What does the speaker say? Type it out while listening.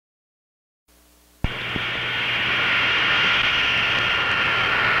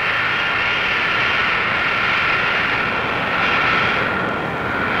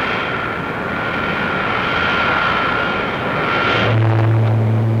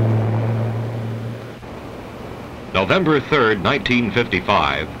November 3,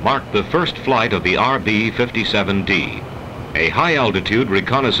 1955, marked the first flight of the RB-57D, a high-altitude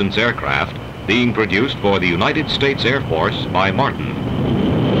reconnaissance aircraft being produced for the United States Air Force by Martin.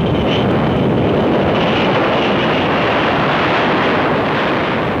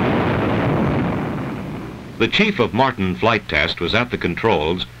 The chief of Martin flight test was at the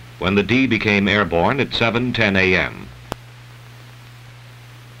controls when the D became airborne at 7:10 a.m.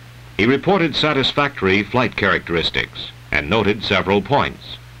 He reported satisfactory flight characteristics and noted several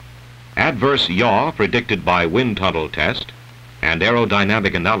points. Adverse yaw predicted by wind tunnel test and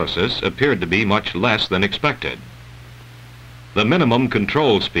aerodynamic analysis appeared to be much less than expected. The minimum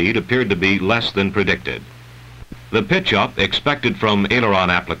control speed appeared to be less than predicted. The pitch-up expected from aileron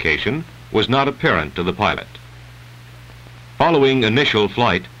application was not apparent to the pilot. Following initial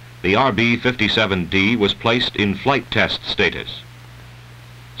flight, the RB-57D was placed in flight test status.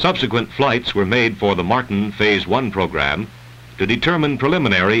 Subsequent flights were made for the Martin Phase 1 program to determine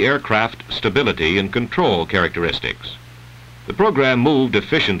preliminary aircraft stability and control characteristics. The program moved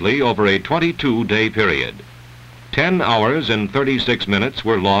efficiently over a 22-day period. 10 hours and 36 minutes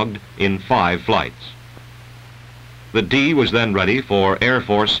were logged in 5 flights. The D was then ready for Air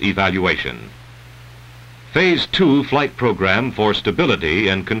Force evaluation. Phase 2 flight program for stability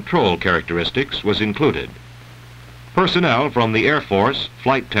and control characteristics was included. Personnel from the Air Force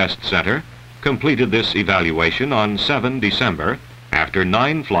Flight Test Center completed this evaluation on 7 December after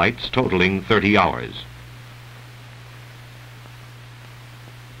 9 flights totaling 30 hours.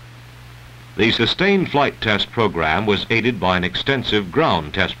 The sustained flight test program was aided by an extensive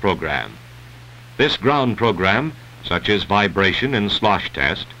ground test program. This ground program, such as vibration and slosh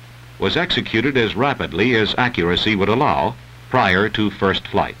test, was executed as rapidly as accuracy would allow prior to first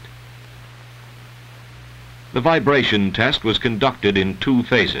flight. The vibration test was conducted in 2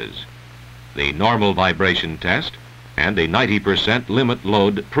 phases, the normal vibration test and a 90% limit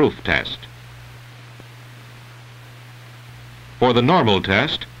load proof test. For the normal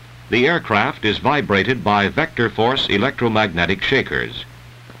test, the aircraft is vibrated by vector force electromagnetic shakers.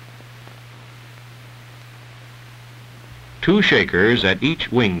 2 shakers at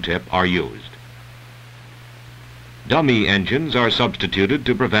each wingtip are used. Dummy engines are substituted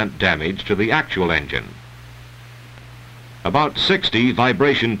to prevent damage to the actual engine. About 60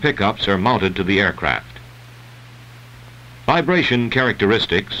 vibration pickups are mounted to the aircraft. Vibration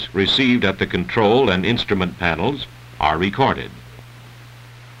characteristics received at the control and instrument panels are recorded.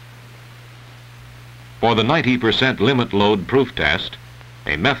 For the 90% limit load proof test,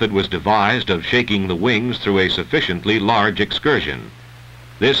 a method was devised of shaking the wings through a sufficiently large excursion.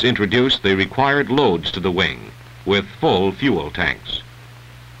 This introduced the required loads to the wing with full fuel tanks.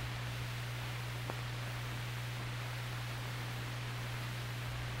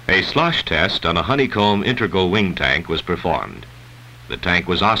 A slosh test on a honeycomb integral wing tank was performed. The tank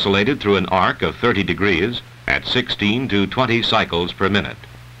was oscillated through an arc of 30 degrees at 16 to 20 cycles per minute.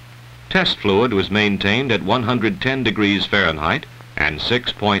 Test fluid was maintained at 110 degrees Fahrenheit and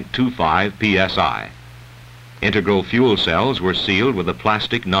 6.25 psi. Integral fuel cells were sealed with a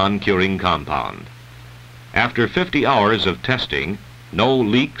plastic non-curing compound. After 50 hours of testing, no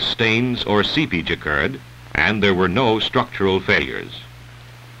leaks, stains, or seepage occurred, and there were no structural failures.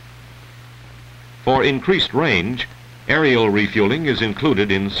 For increased range, aerial refueling is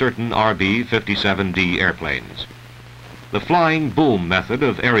included in certain RB-57D airplanes. The flying boom method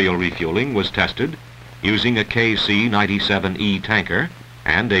of aerial refueling was tested using a KC-97E tanker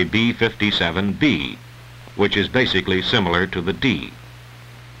and a B-57B, which is basically similar to the D.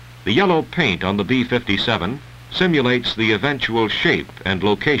 The yellow paint on the B-57 simulates the eventual shape and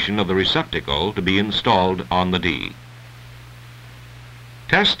location of the receptacle to be installed on the D.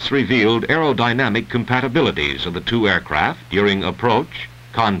 Tests revealed aerodynamic compatibilities of the 2 aircraft during approach,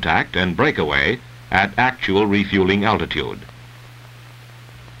 contact, and breakaway at actual refueling altitude.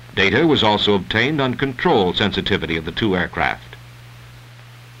 Data was also obtained on control sensitivity of the 2 aircraft.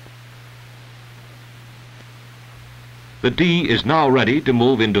 The D is now ready to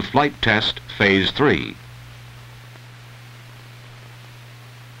move into flight test phase 3.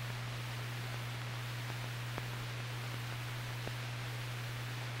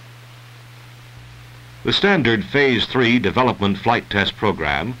 The standard phase 3 development flight test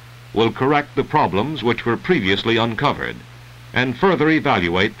program will correct the problems which were previously uncovered and further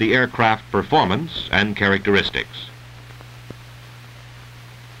evaluate the aircraft performance and characteristics.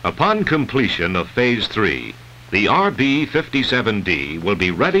 Upon completion of Phase 3, the RB-57D will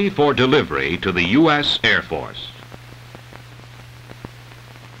be ready for delivery to the U.S. Air Force.